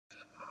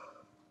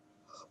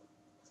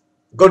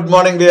Good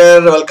morning,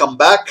 dear. Welcome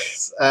back.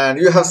 And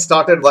you have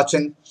started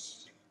watching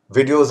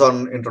videos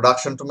on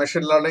introduction to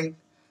machine learning.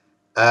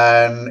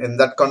 And in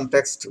that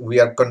context, we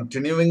are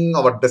continuing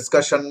our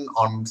discussion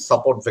on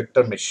support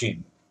vector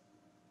machine.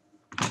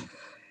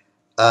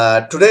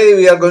 Today,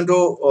 we are going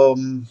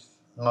to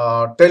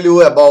tell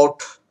you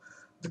about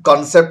the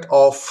concept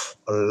of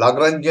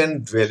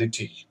Lagrangian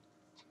duality.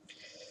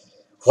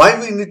 Why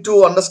we need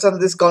to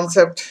understand this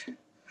concept?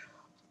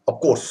 Of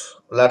course,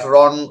 later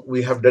on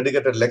we have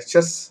dedicated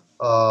lectures.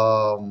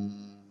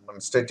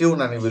 Stay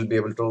tuned and you will be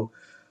able to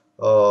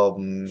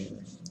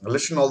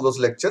listen all those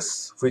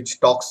lectures which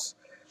talks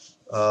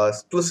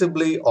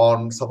exclusively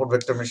on support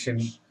vector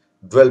machine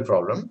dual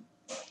problem.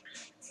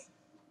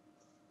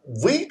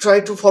 We try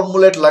to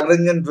formulate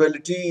Lagrangian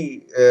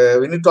duality.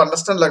 We need to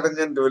understand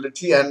Lagrangian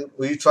duality and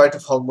we try to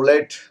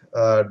formulate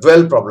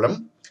dual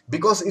problem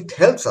because it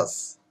helps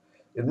us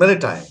in many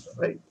times,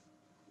 right?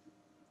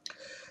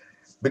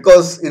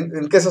 Because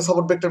in case of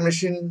support vector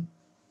machine,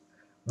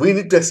 we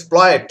need to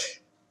exploit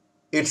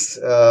its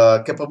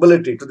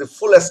capability to the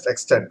fullest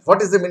extent.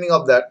 What is the meaning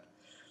of that?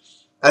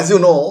 As you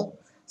know,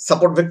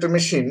 support vector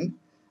machine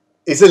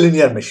is a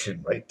linear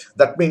machine, right?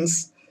 That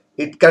means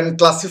it can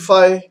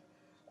classify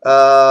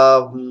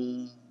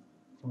the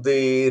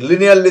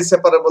linearly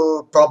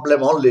separable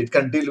problem only. It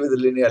can deal with the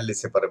linearly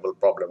separable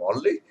problem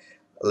only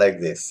like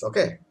this,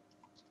 okay?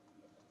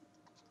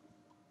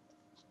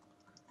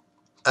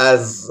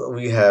 As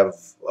we have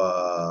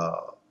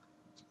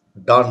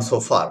done so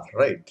far,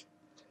 right?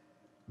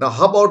 Now,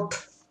 how about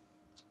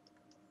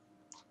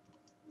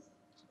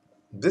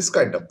this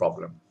kind of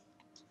problem?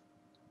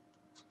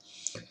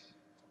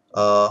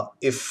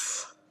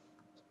 If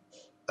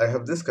I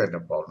have this kind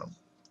of problem,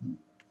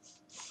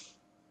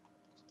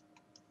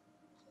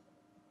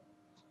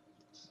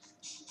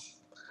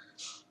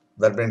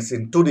 that means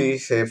in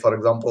 2D, say for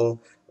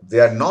example, they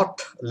are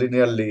not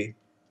linearly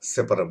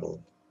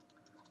separable.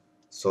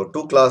 So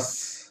two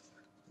class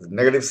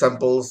negative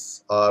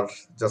samples are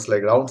just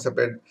like round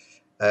separated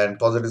and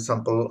positive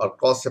sample are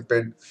cross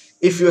separated.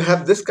 If you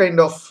have this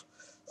kind of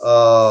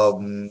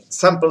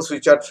samples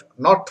which are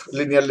not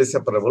linearly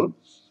separable,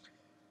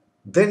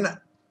 then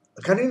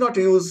can you not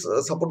use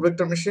support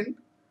vector machine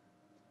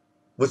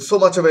with so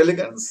much of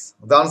elegance?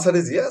 The answer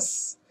is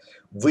yes.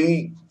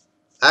 We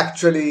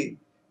actually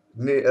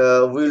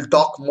we'll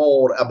talk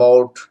more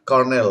about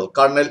kernel.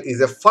 Kernel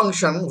is a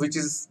function which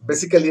is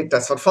basically a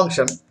transfer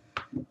function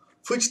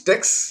which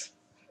takes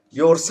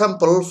your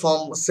sample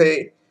from,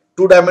 say,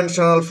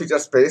 two-dimensional feature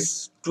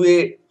space to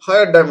a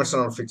higher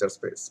dimensional feature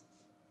space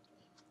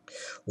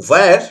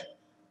where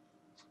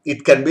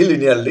it can be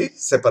linearly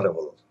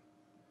separable.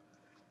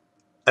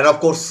 And of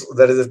course,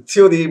 there is a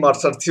theory,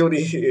 Mercer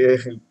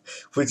theory,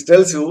 which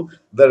tells you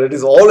that it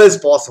is always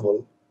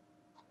possible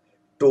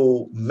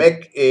to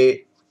make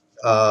a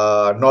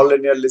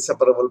non-linearly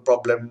separable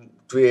problem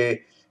to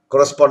a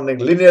corresponding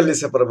linearly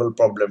separable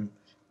problem,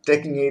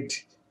 taking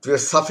it to a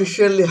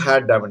sufficiently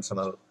high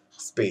dimensional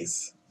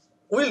space.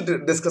 We'll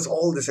discuss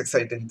all these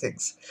exciting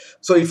things.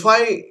 So if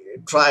I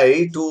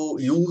try to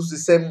use the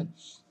same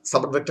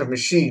support vector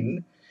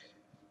machine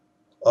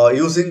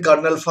using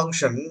kernel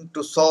function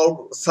to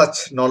solve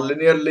such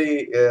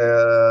non-linearly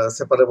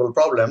separable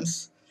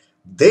problems,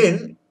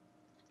 then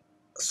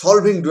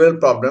solving dual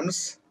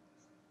problems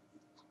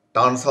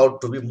turns out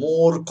to be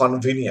more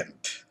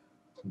convenient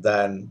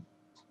than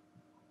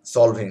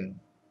solving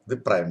the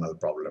primal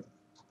problem.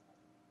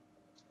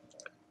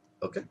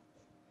 Okay.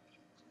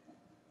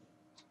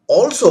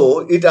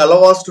 Also, it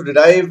allows us to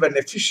derive an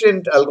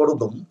efficient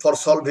algorithm for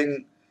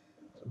solving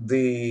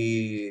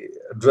the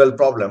dual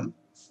problem,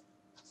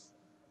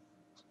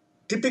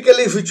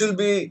 typically which will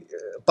be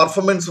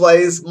performance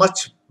wise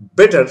much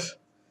better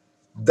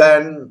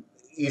than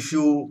if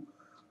you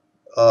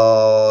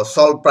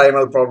solve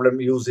primal problem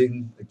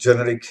using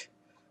generic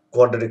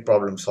quadratic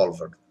problem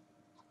solver.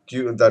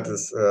 That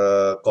is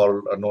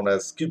called known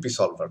as QP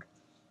solver.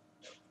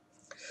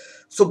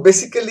 So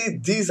basically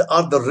these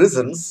are the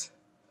reasons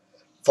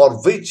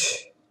for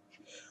which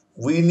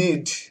we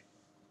need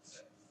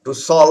to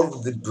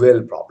solve the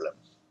dual problem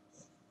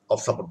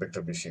of support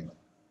vector machine.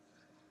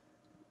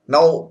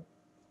 Now,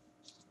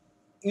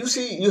 you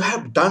see, you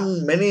have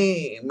done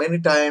many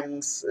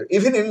times,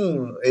 even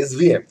in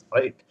SVM,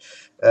 right?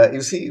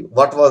 You see,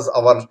 what was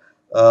our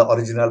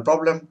original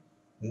problem?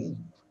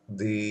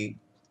 The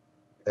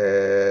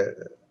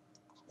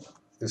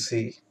you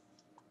see,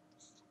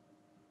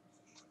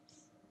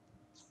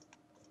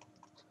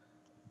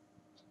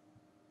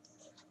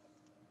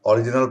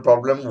 original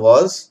problem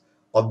was,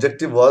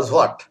 objective was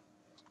what?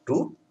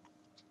 To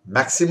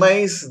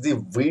maximize the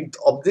width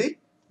of the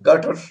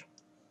gutter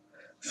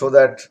so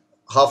that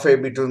halfway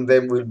between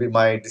them will be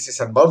my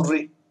decision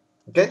boundary.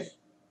 Okay.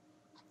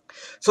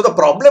 So the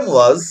problem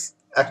was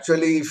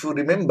actually, if you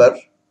remember,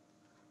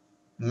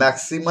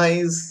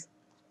 maximize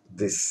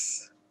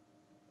this.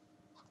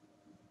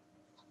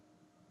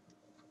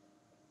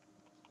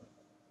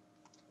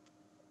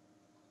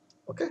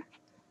 Okay.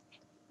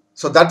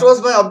 So that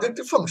was my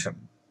objective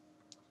function.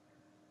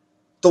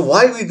 So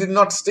why we did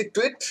not stick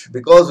to it?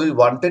 Because we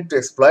wanted to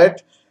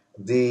exploit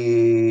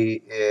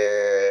the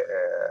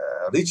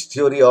rich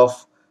theory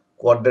of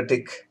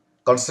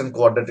constant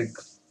quadratic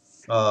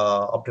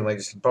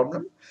optimization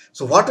problem.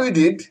 So what we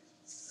did,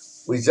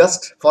 we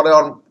just, for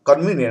our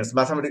convenience,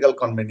 mathematical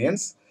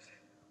convenience,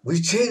 we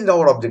changed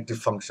our objective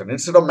function.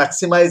 Instead of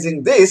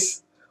maximizing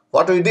this,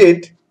 what we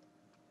did,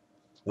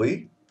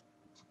 we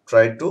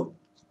tried to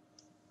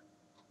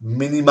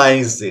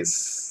minimize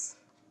this.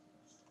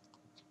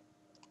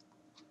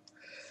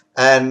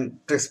 And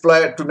to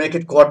exploit, to make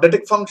it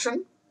quadratic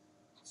function,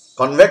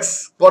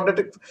 convex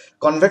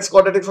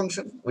quadratic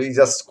function, we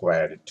just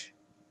square it.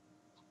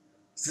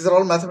 These are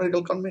all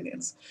mathematical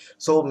convenience.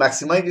 So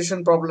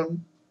maximization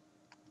problem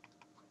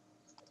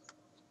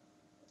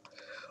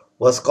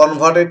was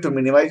converted to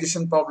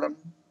minimization problem,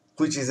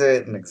 which is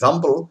an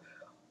example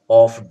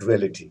of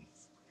duality.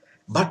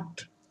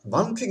 But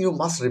one thing you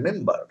must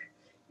remember,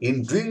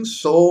 in doing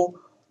so,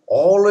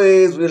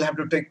 always we'll have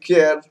to take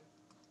care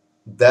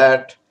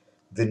that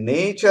the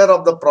nature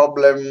of the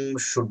problem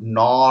should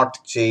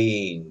not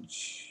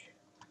change.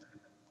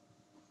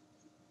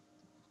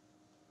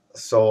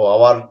 So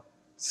our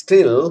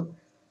still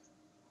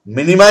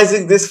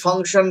minimizing this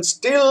function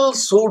still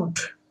should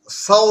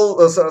serve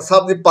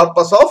the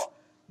purpose of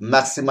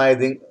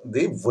maximizing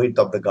the width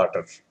of the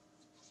gutter.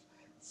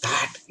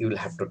 That you will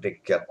have to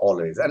take care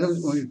always.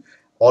 And we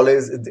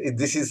always,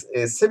 this is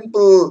a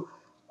simple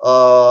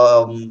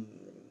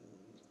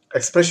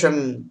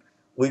expression.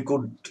 We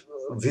could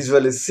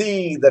visually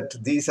see that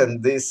this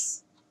and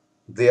this,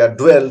 they are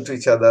dual to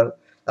each other.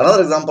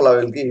 Another example I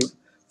will give,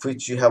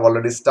 which you have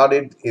already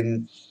studied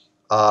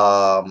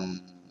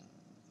um,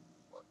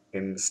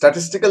 in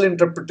statistical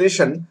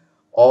interpretation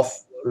of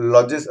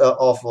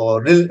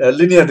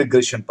linear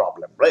regression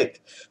problem, right?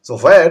 So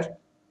where,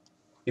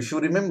 if you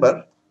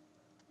remember,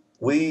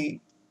 we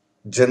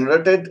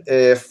generated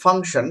a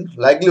function,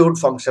 likelihood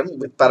function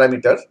with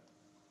parameter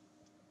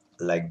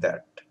like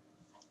that.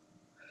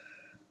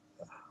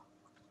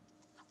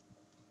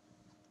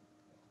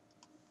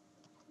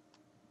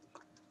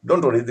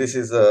 Don't worry, this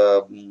is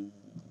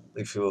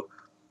if you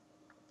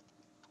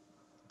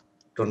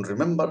don't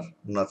remember,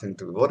 nothing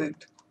to be worried.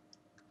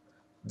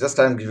 Just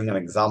I am giving an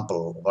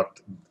example what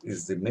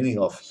is the meaning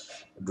of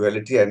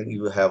duality, and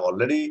you have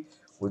already,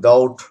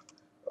 without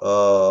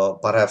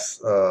perhaps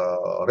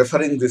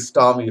referring this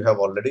term, you have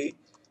already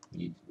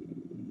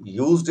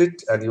used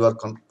it and you are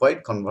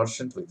quite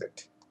conversant with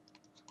it.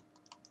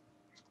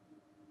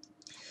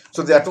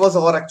 So that was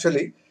our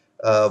actually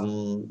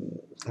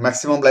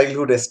maximum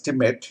likelihood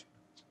estimate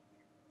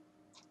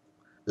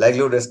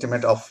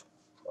of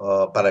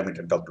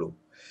parameter W.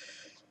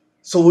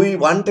 So we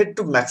wanted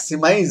to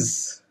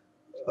maximize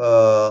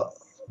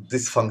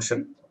this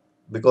function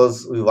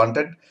because we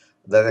wanted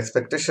the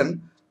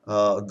expectation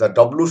the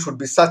W should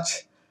be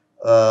such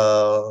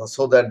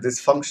so that this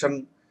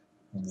function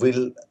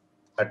will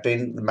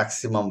attain the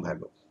maximum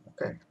value.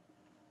 Okay.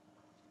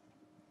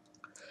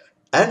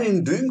 And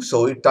in doing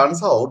so, it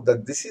turns out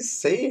that this is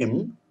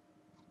same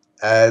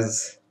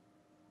as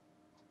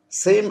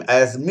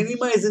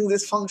minimizing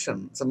this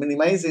function. So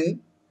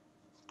minimizing,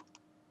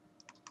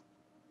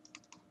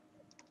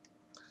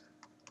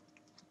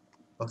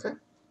 okay,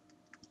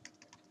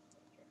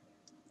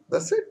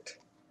 that's it,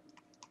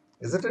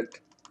 isn't it?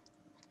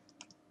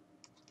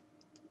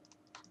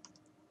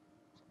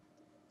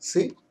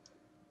 See,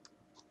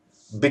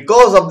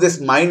 because of this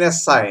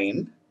minus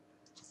sign,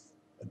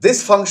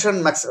 this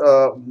function,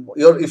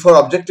 if your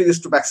objective is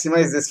to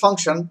maximize this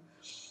function,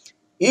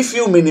 if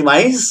you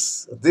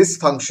minimize this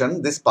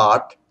function, this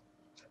part,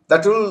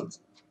 that will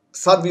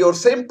serve your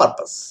same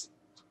purpose.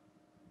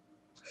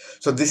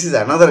 So this is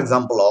another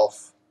example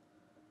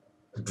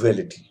of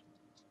duality.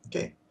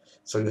 Okay,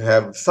 so you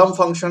have some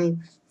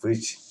function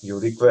which you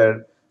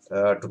require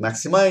to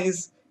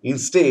maximize.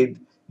 Instead,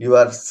 you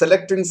are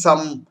selecting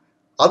some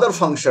other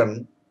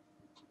function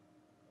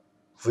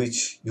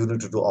which you need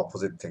to do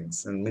opposite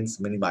things, and means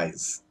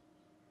minimize.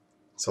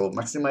 So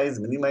maximize,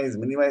 minimize,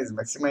 minimize,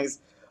 maximize.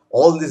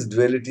 All this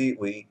duality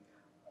we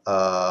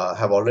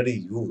have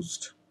already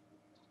used.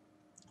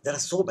 There are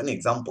so many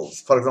examples.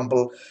 For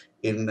example,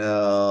 in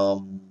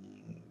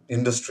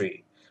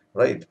industry,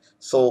 right?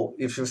 So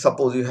if you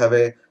suppose you have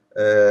a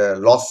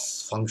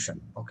loss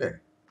function, okay,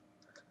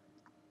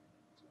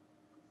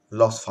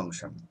 loss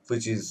function,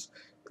 which is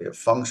a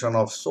function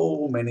of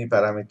so many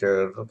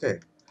parameters, okay,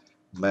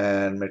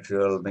 man,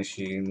 material,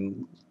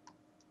 machine,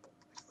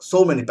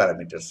 so many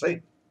parameters,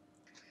 right?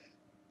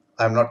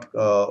 I'm not,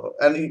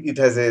 and it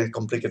has a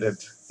complicated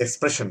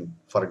expression,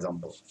 for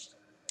example.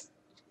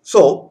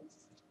 So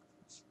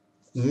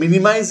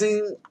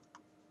minimizing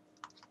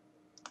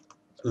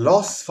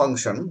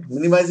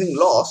minimizing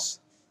loss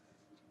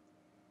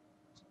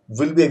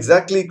will be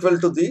exactly equal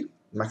to the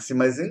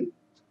maximizing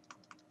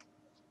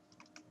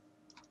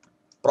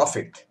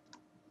profit.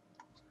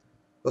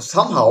 So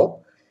somehow,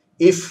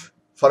 if,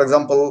 for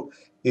example,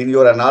 in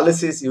your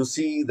analysis you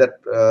see that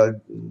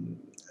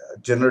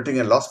generating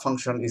a loss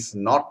function is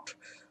not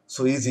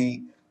so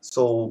easy,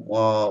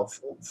 so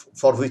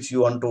for which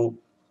you want to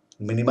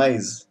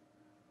minimize.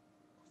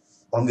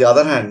 On the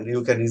other hand,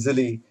 you can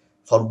easily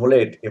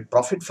formulate a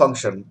profit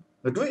function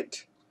to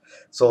it.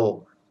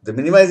 So the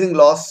minimizing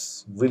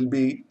loss will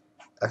be,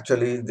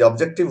 actually the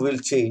objective will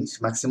change,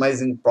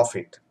 maximizing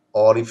profit.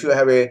 Or if you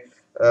have a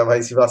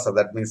vice versa,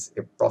 that means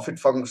a profit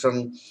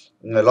function,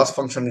 loss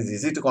function is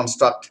easy to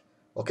construct,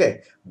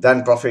 okay,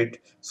 than profit.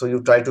 So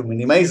you try to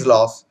minimize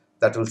loss,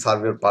 that will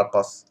serve your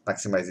purpose,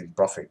 maximizing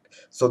profit.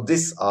 So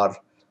these are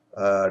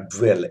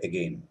dual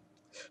again.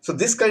 So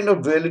this kind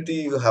of duality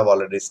you have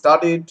already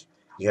studied,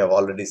 you have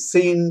already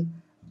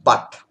seen,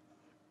 but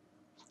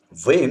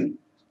when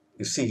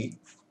you see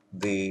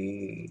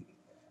the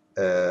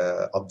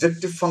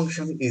objective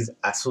function is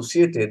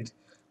associated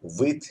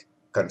with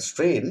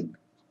constraint,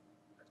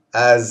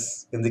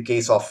 as in the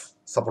case of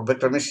support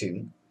vector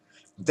machine,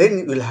 then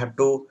you will have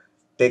to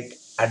take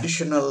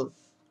additional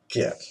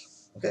care,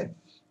 okay,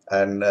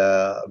 and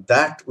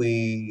that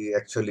we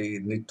actually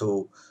need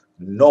to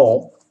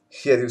know.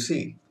 Here you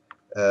see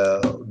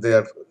they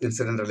are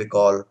incidentally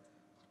called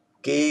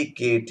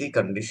KKT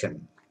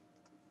condition.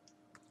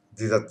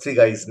 These are three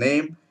guys'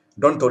 name.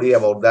 Don't worry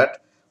about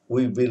that.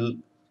 We will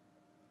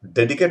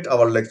dedicate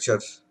our lecture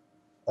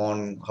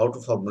on how to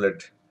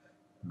formulate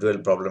dual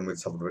problem with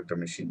support vector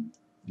machine,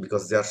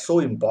 because they are so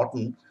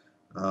important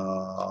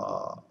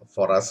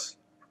for us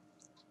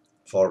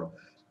for,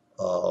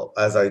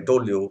 as I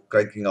told you,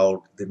 cracking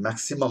out the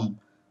maximum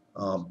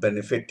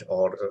benefit,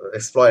 or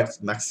exploit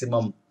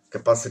maximum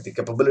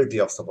capability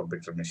of support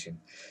vector machine.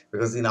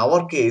 Because in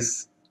our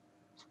case,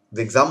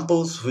 the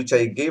examples which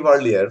I gave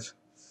earlier,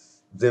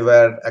 they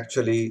were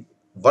actually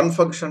one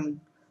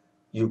function.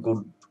 You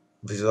could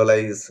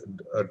visualize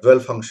a dual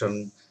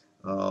function,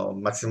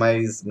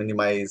 maximize,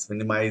 minimize,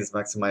 minimize,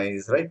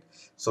 maximize, right?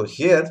 So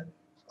here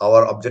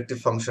our objective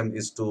function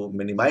is to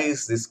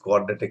minimize this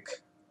quadratic,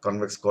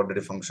 convex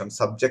quadratic function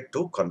subject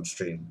to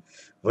constraint.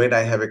 When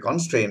I have a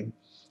constraint,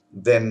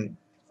 then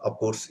of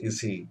course you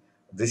see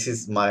this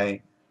is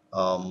my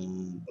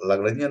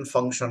Lagrangian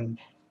function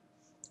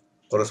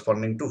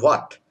corresponding to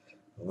what?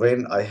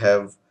 When I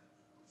have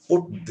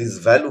put these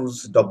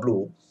values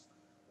w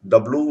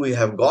we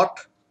have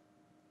got,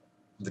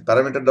 the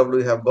parameter w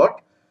we have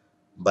got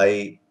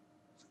by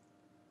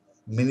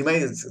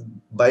minimize,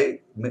 by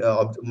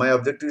my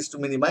objective is to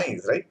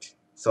minimize, right?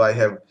 So I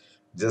have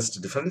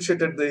just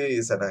differentiated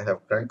this and I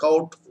have crank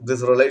out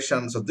this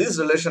relation. So this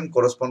relation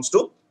corresponds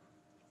to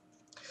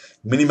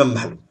minimum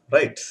value,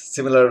 right?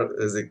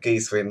 Similar is the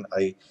case when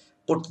I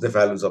put the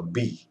values of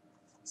b.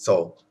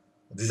 So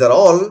these are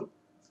all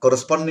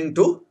corresponding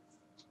to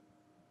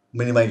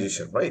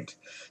minimization, right?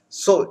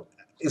 So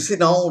you see,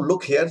 now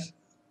look here,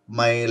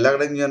 my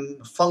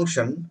Lagrangian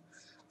function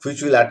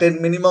which will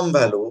attain minimum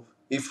value,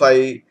 if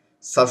I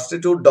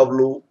substitute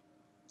w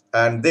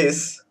and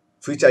this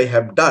which I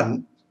have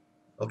done,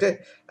 okay,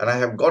 and I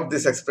have got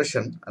this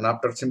expression, and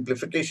after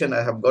simplification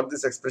I have got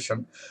this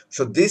expression.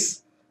 So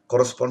this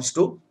corresponds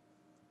to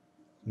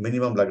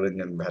minimum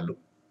Lagrangian value,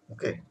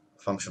 okay,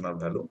 functional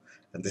value,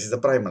 and this is the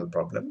primal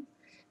problem.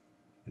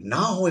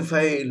 Now if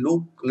I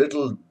look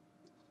little,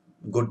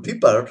 go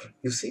deeper,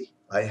 you see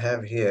I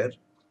have here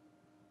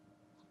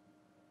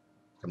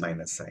the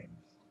minus sign.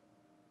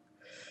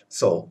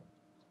 So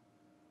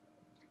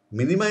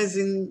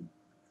minimizing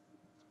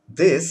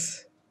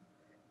this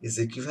is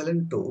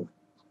equivalent to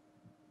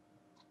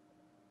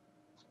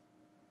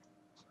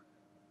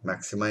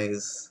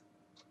maximize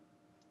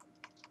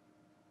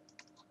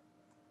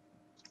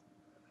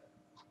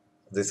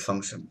this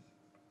function,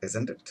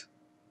 isn't it?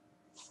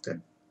 Okay,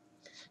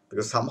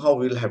 because somehow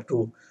we'll have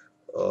to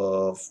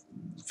uh,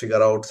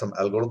 figure out some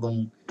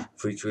algorithm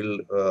which will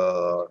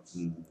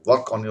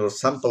work on your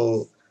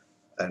sample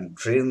and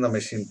train the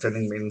machine.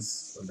 Training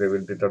means they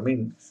will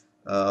determine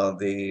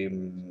the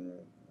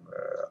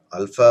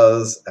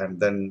alphas, and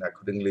then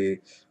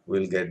accordingly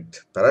we'll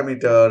get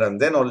parameter, and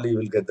then only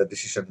we'll get the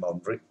decision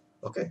boundary.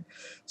 Okay,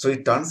 so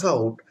it turns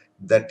out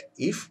that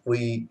if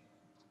we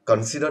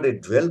consider a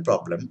dual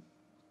problem,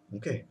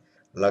 okay,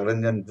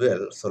 Lagrangian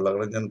dual, so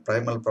Lagrangian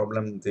primal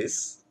problem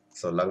this,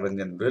 so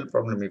Lagrangian dual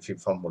problem if we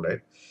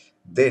formulate,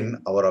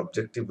 then our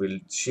objective will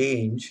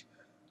change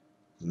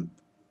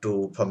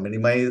to from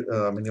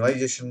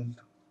minimization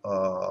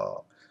uh,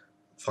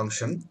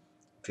 function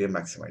to a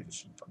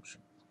maximization function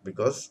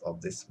because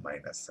of this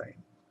minus sign.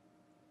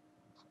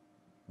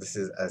 This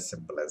is as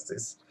simple as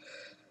this.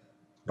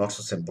 Not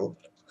so simple,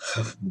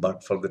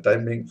 but for the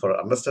time being, for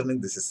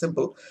understanding, this is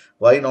simple.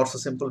 Why not so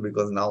simple?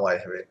 Because now I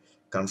have a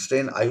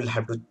constraint. I will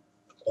have to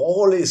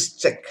always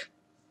check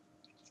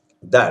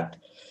that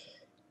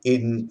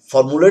in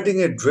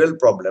formulating a dual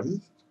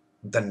problem,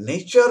 the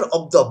nature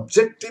of the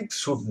objective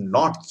should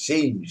not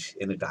change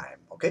anytime.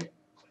 Okay,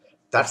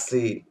 that's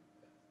the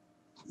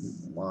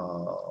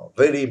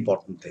very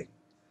important thing.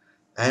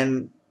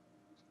 And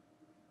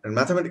in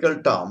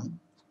mathematical term,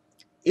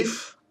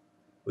 if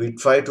we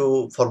try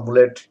to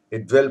formulate a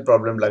dual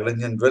problem,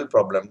 Lagrangian dual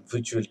problem,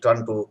 which will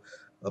turn to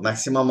a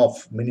maximum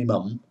of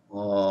minimum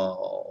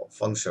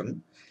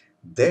function,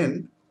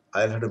 then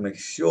I'll have to make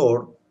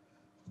sure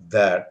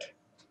that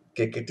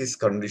KKT's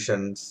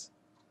conditions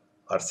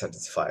are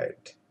satisfied,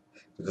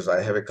 because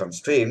I have a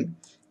constraint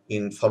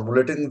in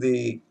formulating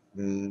the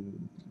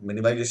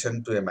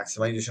minimization to a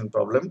maximization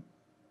problem.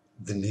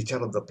 The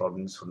nature of the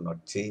problem should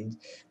not change.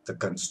 The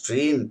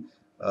constraint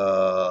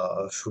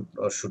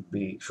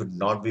should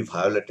not be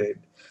violated.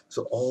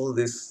 So all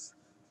these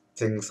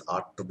things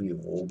are to be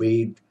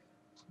obeyed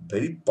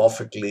very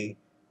perfectly.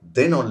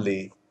 Then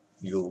only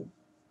you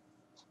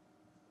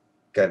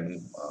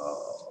can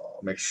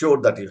make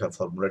sure that you have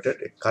formulated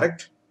a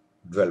correct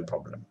dual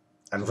problem.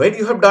 And when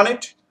you have done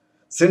it,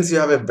 since you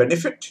have a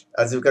benefit,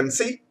 as you can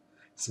see,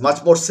 it's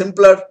much more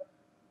simpler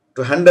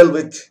to handle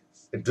with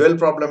a dual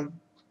problem.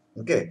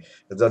 Okay,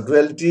 the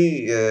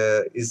duality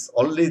is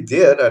only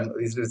there and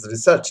is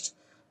researched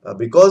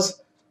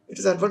because it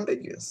is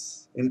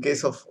advantageous. In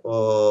case of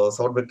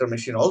solid vector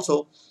machine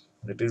also,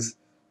 it is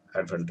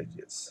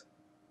advantageous.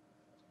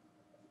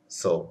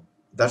 So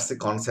that's the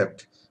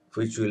concept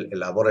which will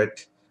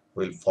elaborate,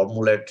 will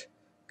formulate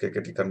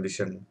KKT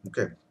condition.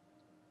 Okay,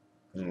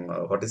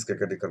 what is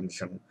KKT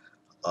condition?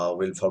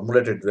 Will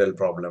formulate a dual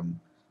problem.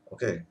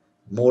 Okay,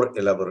 more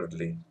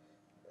elaborately,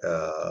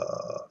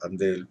 and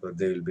they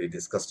will be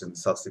discussed in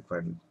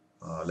subsequent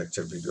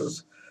lecture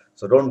videos.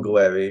 So don't go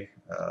away.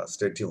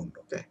 Stay tuned.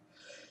 Okay.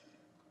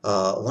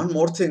 One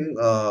more thing.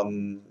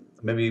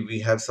 Maybe we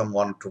have some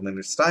 1 2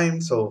 minutes time,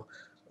 so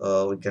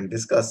we can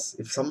discuss.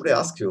 If somebody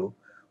asks you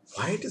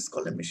why it is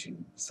called a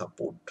machine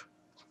support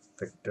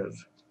vector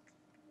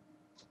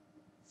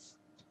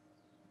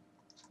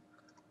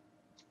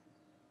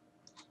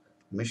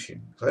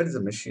machine, where is a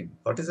machine?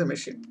 What is a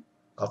machine?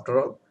 After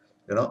all,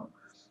 you know,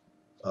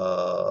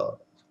 uh,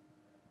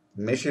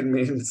 machine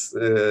means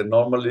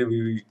normally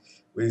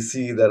we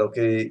see that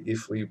okay,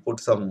 if we put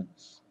some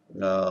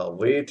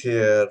weight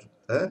here,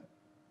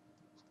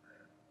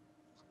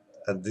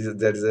 and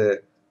there is a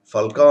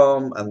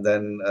fulcrum, and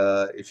then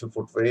if you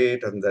put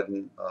weight and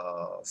then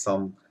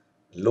some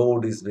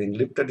load is being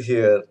lifted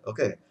here,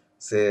 okay,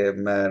 say a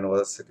man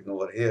was sitting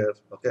over here,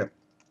 okay,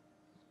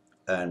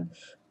 and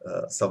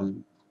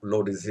some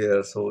load is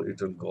here, so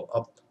it will go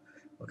up,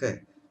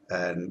 okay,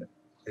 and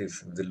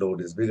if the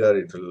load is bigger,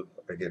 it will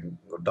again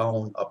go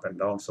down, up and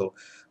down. So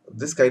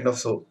this kind of,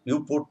 so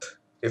you put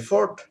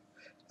effort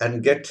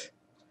and get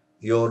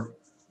your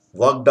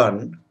work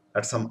done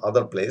at some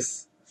other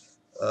place,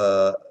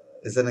 uh,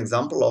 is an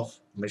example of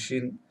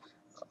machine,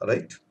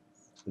 right?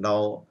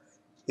 Now,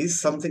 is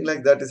something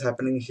like that is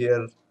happening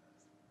here?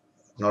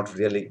 Not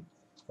really.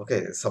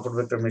 Okay, support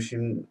vector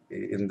machine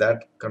in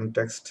that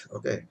context,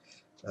 okay,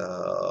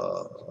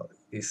 uh,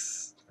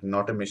 is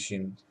not a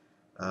machine,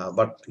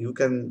 but you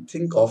can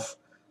think of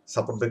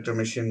support vector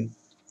machine,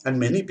 and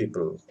many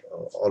people,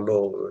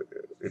 although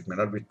it may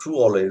not be true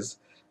always,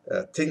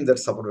 think that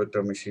support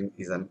vector machine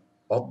is an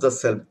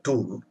off-the-shelf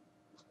tool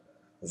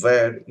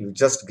where you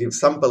just give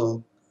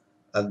sample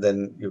and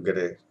then you get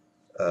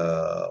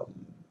a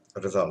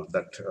result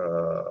that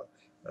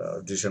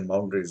decision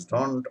boundary is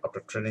drawn. After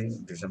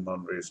training, decision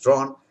boundary is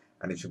drawn,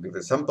 and if you give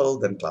a sample,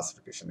 then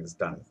classification is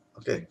done.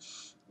 Okay,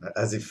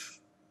 as if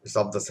it's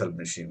off the shelf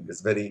machine.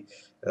 It's very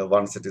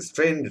once it is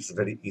trained, it's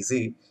very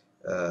easy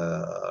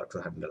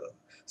to handle.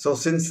 So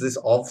since this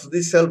off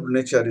the shelf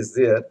nature is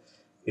there,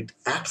 it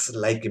acts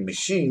like a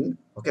machine.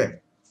 Okay,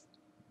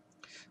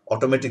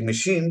 automatic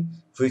machine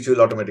which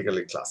will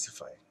automatically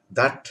classify.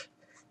 That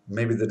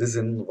may be the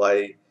reason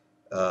why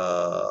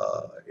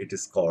it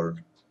is called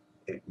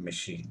a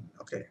machine.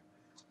 Okay,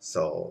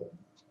 so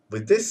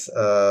with this,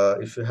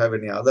 if you have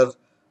any other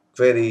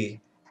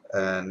query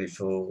and if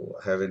you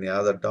have any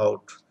other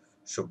doubt,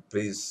 so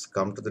please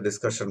come to the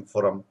discussion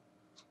forum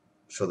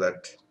so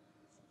that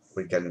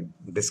we can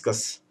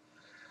discuss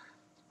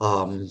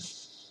um,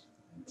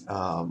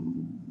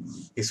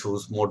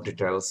 issues, more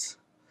details.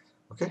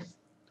 Okay,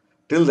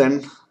 till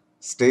then,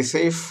 stay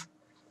safe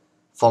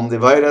from the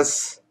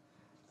virus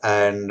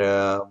and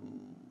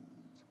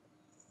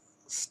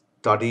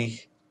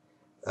study,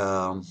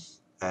 um,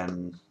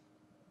 and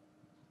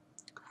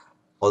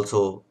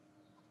also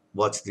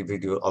watch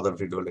the other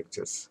video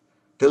lectures.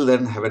 Till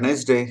then, have a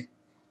nice day.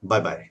 Bye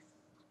bye.